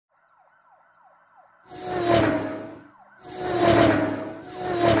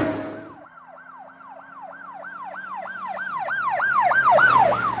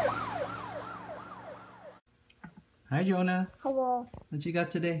Jonah. Hello. What you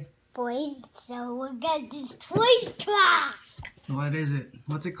got today? Boys, so we got this toy truck. What is it?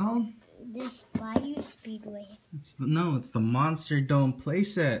 What's it called? This Bayou Speedway. It's the Monster Dome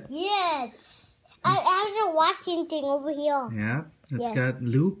playset. Yes. I have a washing thing over here. Yeah. It's got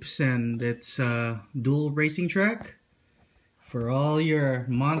loops and it's a dual racing track for all your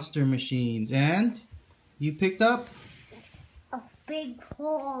monster machines. And you picked up A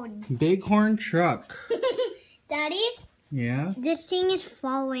bighorn. Bighorn truck. Daddy? Yeah. This thing is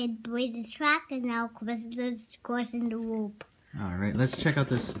forward, boys. The track and now goes in the loop. All right, let's check out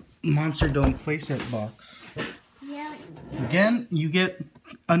this Monster Dome playset box. Yeah. Again, you get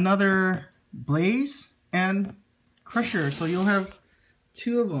another Blaze and Crusher, so you'll have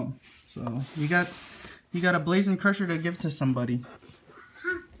two of them. So you got a Blaze and Crusher to give to somebody.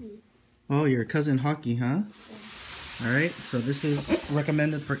 Hockey. Oh, your cousin Hockey, huh? All right, so this is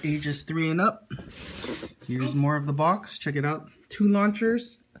recommended for ages 3 and up. Here's more of the box. Check it out. 2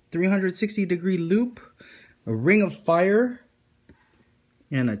 launchers, a 360-degree loop, a ring of fire,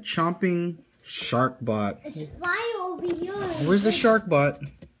 and a chomping Sharkbot. It's fire over here. Where's the Sharkbot?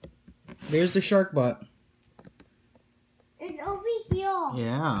 There's the Sharkbot. It's over here.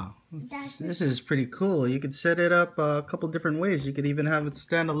 Yeah. This is pretty cool. You could set it up a couple different ways. You could even have it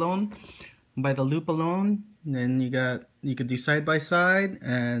stand alone by the loop alone. And then you could do side by side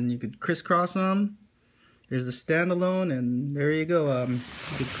and you could crisscross them. There's the standalone, and there you go. You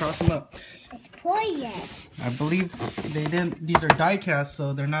could cross them up. It's poison. I believe they didn't. These are die cast,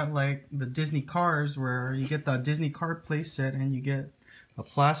 so they're not like the Disney cars where you get the Disney car playset and you get a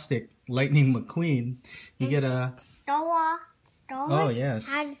plastic Lightning McQueen. You get a Star Wars. Oh yes.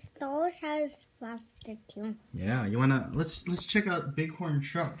 Star Wars has plastic too. Yeah, you wanna let's check out Bighorn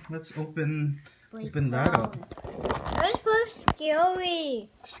truck. Let's open that up. That's so scary.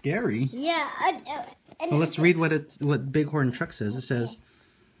 Scary. Yeah. Well, let's read what Bighorn truck says. It says,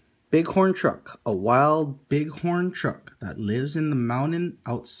 Bighorn truck, a wild bighorn truck that lives in the mountain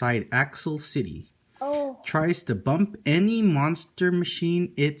outside Axel City. Oh. Tries to bump any monster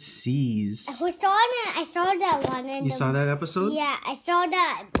machine it sees. I saw that one. You saw that episode? Yeah, I saw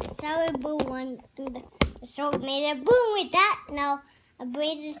that. Saw a boom one. So it made a boom with that. Now a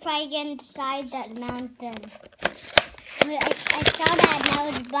Blaze is probably getting inside that mountain. I saw that. Now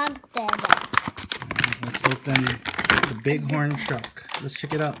it's bumped there. Let's open the Bighorn truck. Let's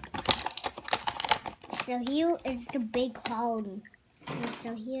check it out. So here is the bighorn.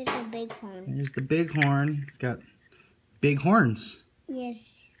 So here's the bighorn. Here's the Bighorn. It's got big horns.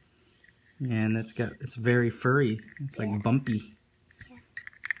 Yes. And it's very furry. It's like bumpy. Yeah.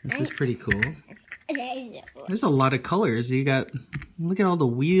 This is pretty cool. It's There's a lot of colors. You got, look at all the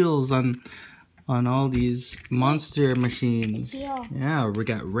wheels on all these monster machines. Yeah, we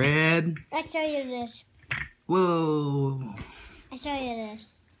got red. I'll show you this. Whoa. I'll show you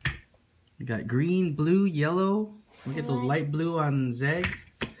this. We got green, blue, yellow. We get those light blue on Zeg.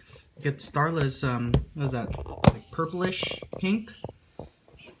 We get Starla's, what is that? Like purplish pink.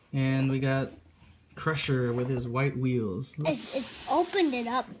 And we got Crusher with his white wheels. It's opened it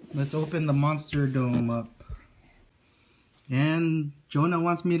up. Let's open the Monster Dome up. And Jonah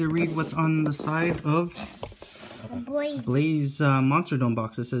wants me to read what's on the side of Blaze Monster Dome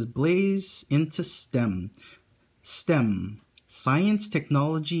box. It says Blaze into STEM. STEM. Science,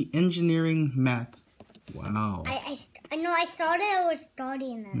 technology, engineering, math. Wow. I know I saw that I was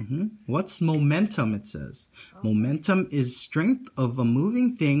studying that. What's momentum, it says. Momentum is strength of a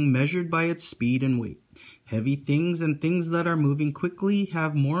moving thing measured by its speed and weight. Heavy things and things that are moving quickly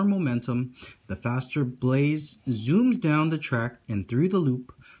have more momentum. The faster Blaze zooms down the track and through the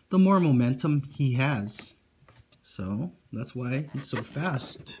loop, the more momentum he has. So, that's why he's so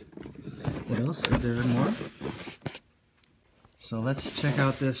fast. What else? Is there more? So, let's check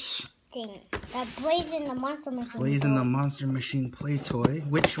out this thing. That Blaze in the Monster Machine. Blaze in the Monster Machine play toy,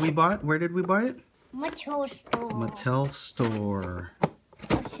 which we bought. Where did we buy it? Mattel store. Mattel store.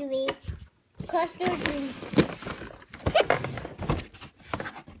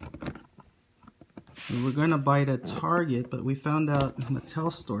 We were gonna buy it at Target, but we found out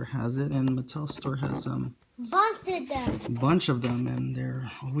Mattel store has it, and Mattel store has bunch of them, and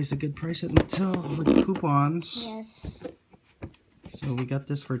they're always a good price at Mattel with coupons. Yes. So we got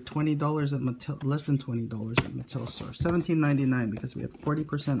this for $20 at Mattel, less than $20 at Mattel store. $17.99 because we had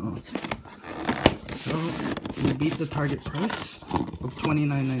 40% off. So we beat the Target price of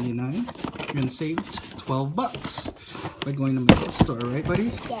 $29.99 and saved $12 by going to Mattel store, right,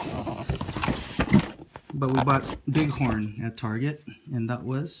 buddy? Yes. But we bought Bighorn at Target, and that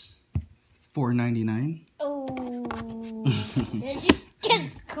was $4.99. Oh, this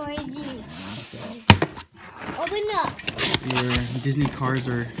is crazy. Open up. Your Disney cars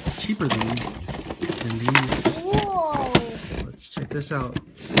are cheaper than these. Whoa. Let's check this out.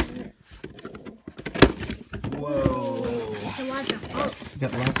 Whoa. It's a lot of parts.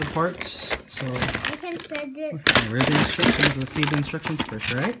 Got lots of parts. So I can set it. where are the instructions? Let's see the instructions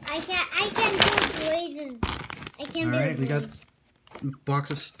first, right? I can do blazes. I can All do right, we got blazes. a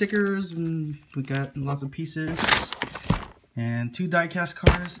box of stickers. And we got lots of pieces and 2 die-cast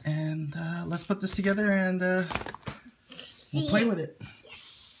cars. And let's put this together and we'll play with it.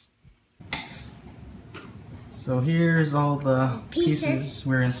 Yes. So here's all the Pieces. pieces.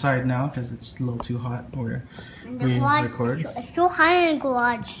 We're inside now because it's a little too hot where And the we garage, record. it's too hot in the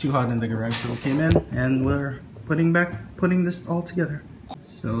garage. It's too hot in the garage, so we came in and we're putting this all together.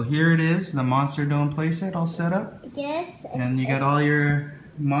 So here it is, the Monster Dome playset all set up. Yes. And you got all your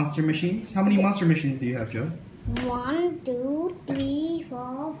monster machines. How many monster machines do you have, Joe? 1, 2, 3,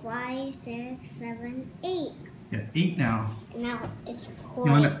 4, 5, 6, 7, 8. Yeah, 8 now. Now it's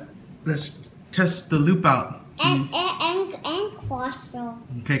You wanna, let's test the loop out. and Quasso.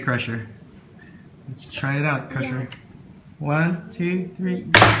 Okay, Crusher. Let's try it out, Crusher. 1, 2, 3.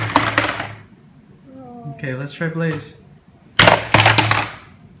 Oh. Okay, let's try Blaze.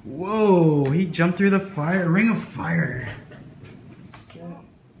 Whoa, he jumped through the fire, ring of fire.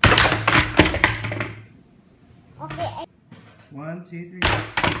 Okay, 1, 2, 3.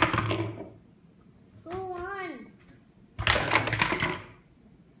 who won?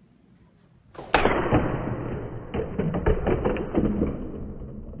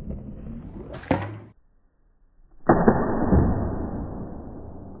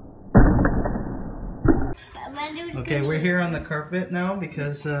 Okay, we're here on the carpet now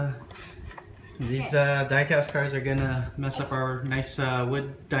because these die-cast cars are gonna mess up our nice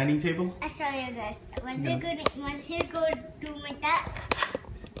wood dining table. I saw you this. Once you go do like that,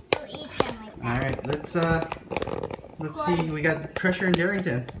 you eat them like that. All right, let's see. We got Crusher and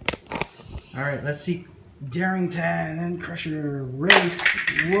Darrington. All right, let's see Darrington and Crusher race.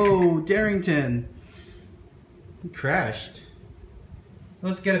 Whoa, Darrington! He crashed.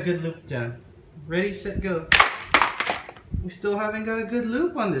 Let's get a good loop down. Ready, set, go. We still haven't got a good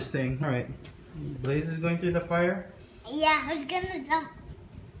loop on this thing. All right, Blaze is going through the fire. Yeah, I was gonna jump.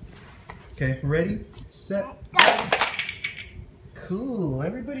 Okay, ready, set, Go. Cool.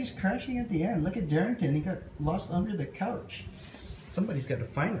 Everybody's crashing at the end. Look at Darrington. He got lost under the couch. Somebody's got to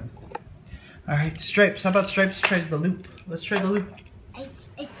find him. All right, Stripes. How about Stripes tries the loop? Let's try the loop. I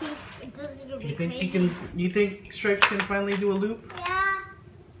think it doesn't be You think crazy. he can? You think Stripes can finally do a loop? Yeah.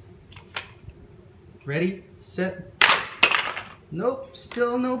 Ready, set. Nope.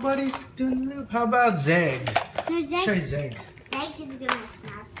 Still nobody's doing the loop. How about Zeg? No, Let's try Zeg. Zeg is gonna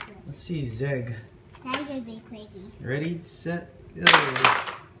smash Let's this. see Zeg. That's gonna be crazy. Ready, set, go.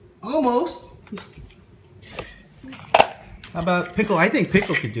 Almost. How about Pickle? I think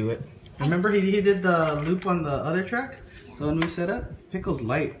Pickle could do it. Remember he did the loop on the other track? The one we set up? Pickle's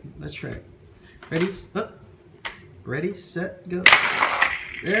light. Let's try it. Ready, up. Ready, set, go.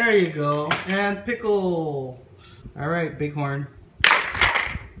 There you go. And Pickle. All right, Bighorn.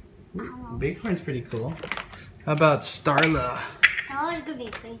 Ooh, Bighorn's pretty cool. How about Starla? Starla's gonna be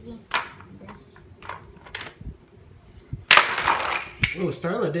crazy. Oh,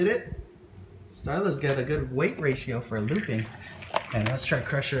 Starla did it. Starla's got a good weight ratio for looping. And let's try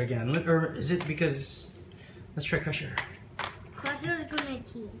Crusher again. Or is it because... Let's try Crusher. Crusher's gonna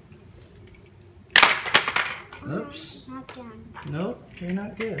cheat. Oops. Not done. Nope, they're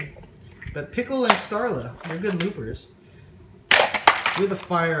not good. But Pickle and Starla, they're good loopers. Through the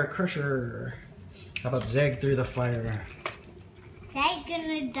fire, Crusher. How about Zeg through the fire? Zeg's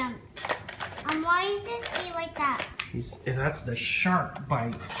gonna dump. Why is this be like that? That's the shark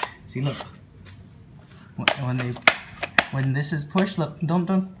bite. See, look. When this is pushed, look, don't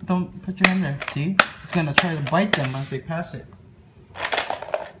put your hand there. See? It's gonna try to bite them as they pass it.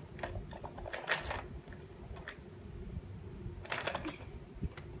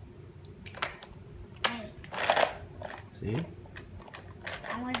 Wait, See?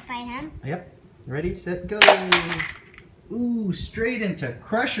 I want to fight him. Yep. Ready, set, go. Ooh, straight into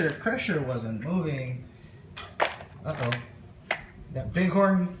Crusher. Crusher wasn't moving. Uh-oh. That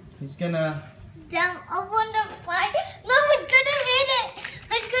Bighorn, he's gonna... Down, I want to fight. No, it's gonna hit it.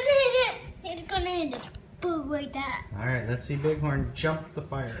 It's gonna hit it. It's gonna hit it. Boom, like that. Alright, let's see Bighorn jump the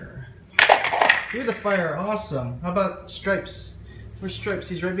fire. Through the fire, awesome. How about Stripes? Where's Stripes?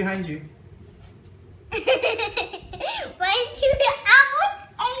 He's right behind you. Why is you almost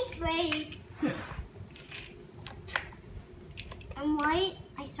 8th grade? And why?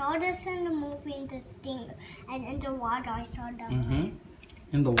 I saw this in the movie, in this thing, and in the water I saw them. Mm-hmm.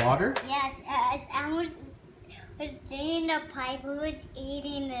 In the water? Yes, was thinking the pipe who was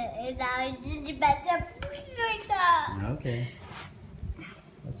eating it, and I was just about to push like that. Okay.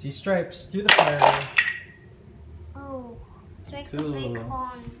 Let's see stripes through the fire. Oh, it's like Cool. a big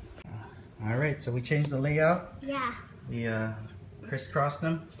horn. Alright, so we changed the layout. Yeah. We crisscrossed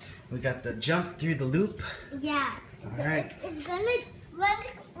them. We got the jump through the loop. Yeah. Alright. It's gonna, once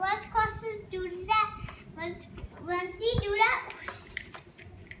Costas does that, once he do that.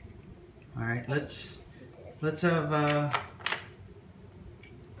 Alright, let's have, I'm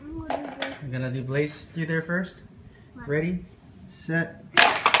gonna do Blaze through there first. Ready, set.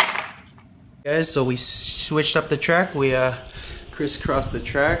 Guys, so we switched up the track. We crisscrossed the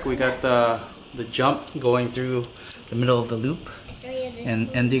track. We got the jump going through the middle of the loop and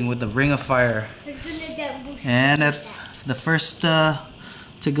ending with the ring of fire. And the first to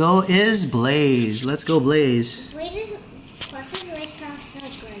go is Blaze. Let's go Blaze.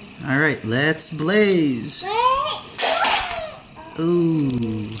 Alright, let's Blaze.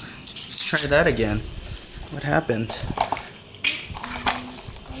 Ooh, let's try that again. What happened?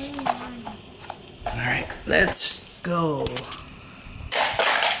 Alright, let's go.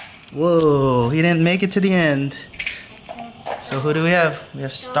 Whoa, he didn't make it to the end. So who do we have? We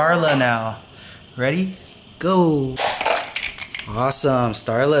have Starla now. Ready? Go. Awesome,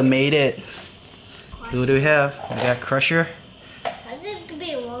 Starla made it. Who do we have? We got Crusher.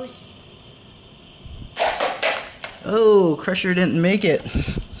 Oh, Crusher didn't make it.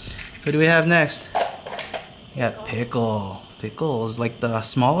 Who do we have next? We got Pickle. Pickle is like the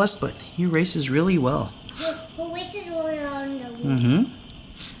smallest, but he races really well. Who races really well on the wheel?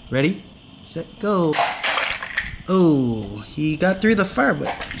 Ready, set, go. Oh, he got through the fire,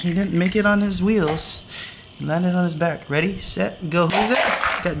 but he didn't make it on his wheels. He landed on his back. Ready, set, go. Who's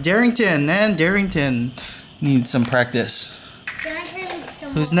it? Got Darrington, and Darrington needs some practice.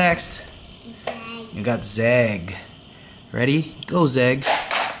 Who's next? You got Zeg. Ready, go Zeg.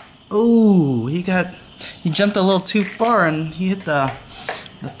 Oh, he jumped a little too far and he hit the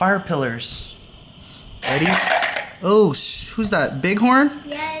fire pillars. Ready? Oh, who's that? Bighorn?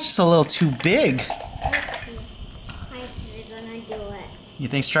 Yes. Just a little too big. Let's see. Stripes are gonna do it. You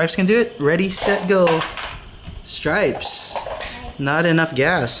think Stripes can do it? Ready, set, go. Stripes. Not enough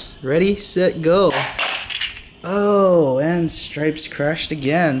gas. Ready, set, go. Oh, and Stripes crashed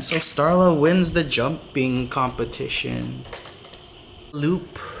again. So Starla wins the jumping competition.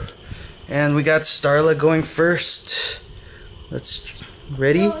 Loop. And we got Starla going first.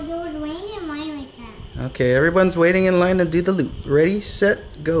 Ready? There was waiting in line like that. Okay, everyone's waiting in line to do the loop. Ready, set,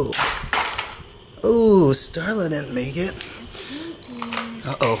 go. Oh, Starla didn't make it.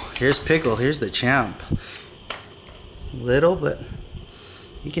 Uh-oh, here's Pickle. Here's the champ. Little, but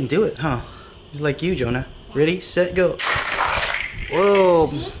he can do it, huh? He's like you, Jonah. Ready, set, go. Whoa,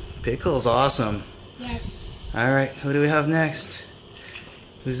 Pickle's awesome. Yes. Alright, who do we have next?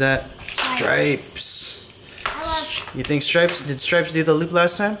 Who's that? Stripes. You think Stripes, did Stripes do the loop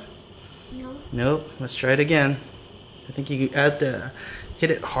last time? No. Nope, let's try it again. I think you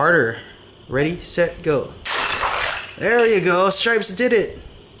hit it harder. Ready, set, go. There you go, Stripes did it.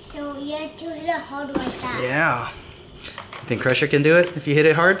 So you have to hit it hard like that. Yeah. You think Crusher can do it if you hit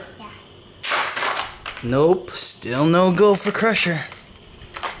it hard? Yeah. Nope, still no go for Crusher.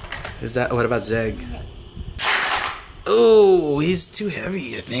 What about Zeg? Oh, he's too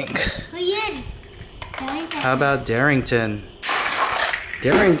heavy, I think. Who is? How about Darrington?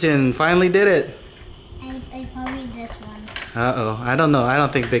 Darrington finally did it. I probably this one. Uh-oh, I don't know. I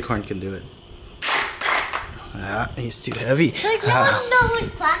don't think Bighorn can do it. He's too heavy. There's no one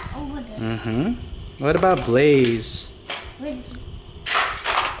class over this. What about Blaze? But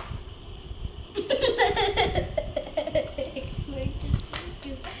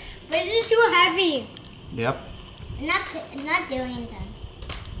it's too heavy. Yep. Not doing that.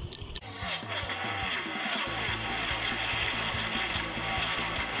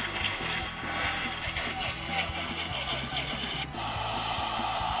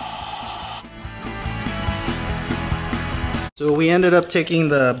 So we ended up taking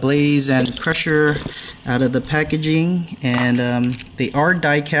the Blaze and Crusher out of the packaging, and they are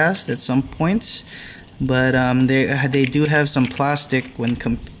die cast at some points, but they do have some plastic when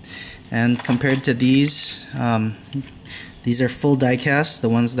compared to these are full die cast, the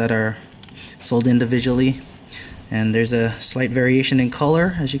ones that are sold individually, and there's a slight variation in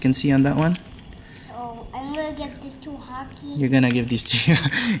color as you can see on that one. So I'm gonna give this to Hockey. You're gonna give these to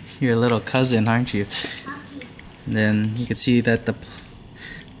your little cousin, aren't you? And then you can see that the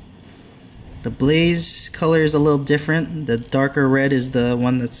Blaze color is a little different. The darker red is the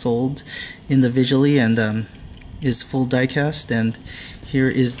one that's sold individually, and is full die-cast, and here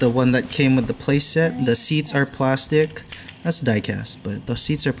is the one that came with the playset. The seats are plastic. That's die-cast, but the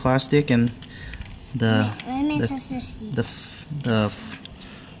seats are plastic, and the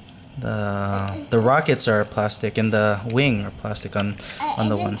rockets are plastic, and the wing are plastic on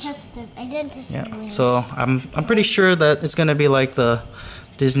the ones. I didn't test the wings. So I'm pretty sure that it's gonna be like the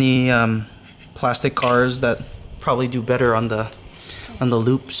Disney plastic cars that probably do better on the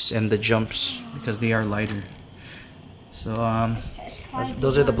loops and the jumps because they are lighter. So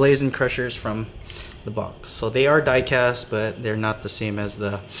those are the Blazing Crushers from the box. So they are die-cast, but they're not the same as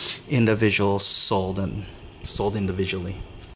the individuals sold individually.